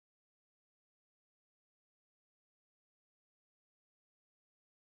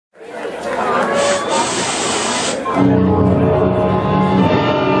There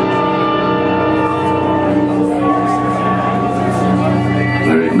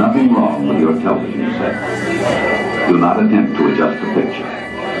is nothing wrong with your television set. Do not attempt to adjust the picture.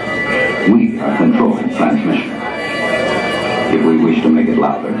 We are controlling transmission. If we wish to make it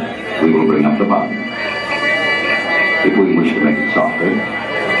louder, we will bring up the volume. If we wish to make it softer,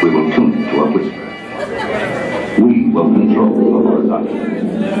 we will tune it to a whisper. We will control the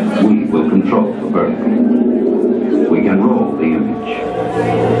horizontal. We will control the vertical. We can roll the image,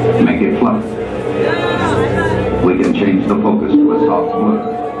 make it fluffy. We can change the focus to a soft blur,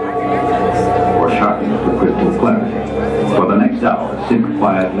 or sharpen it to crystal clarity. For the next hour, sit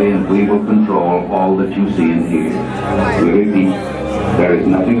quietly and we will control all that you see and hear. We repeat, there is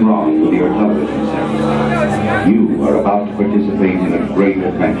nothing wrong with your television set. You are about to participate in a great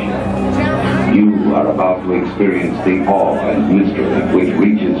adventure. You are about to experience the awe and mystery which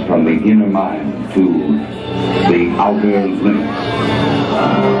reaches from the inner mind to the outer limits.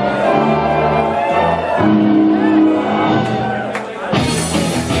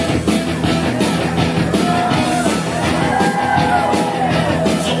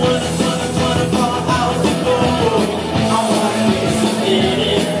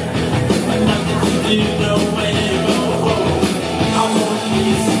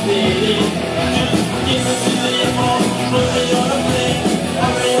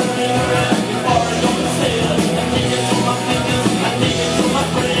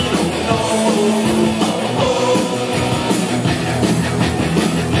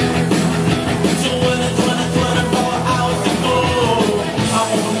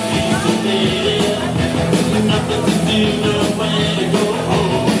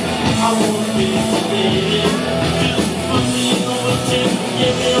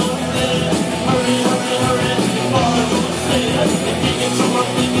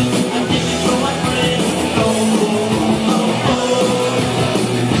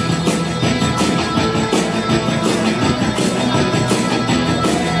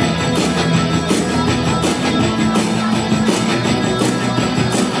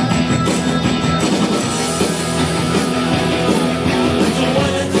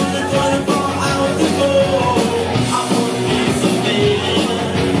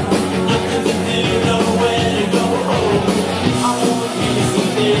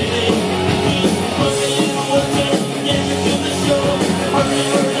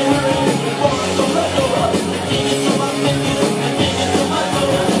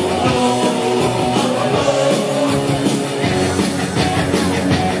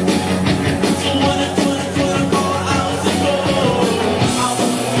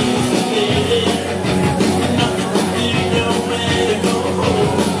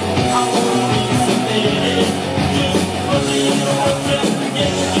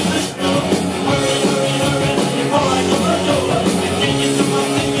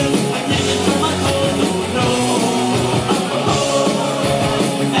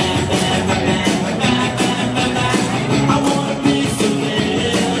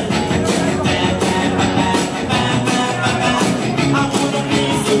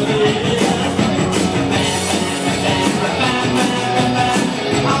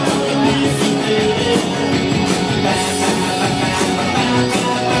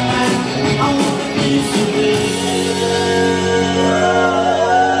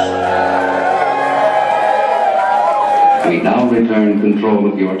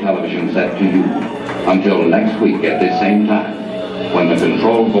 Control of your television set to you until next week at this same time, when the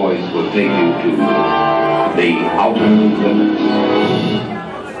control voice will take you to the outer limits.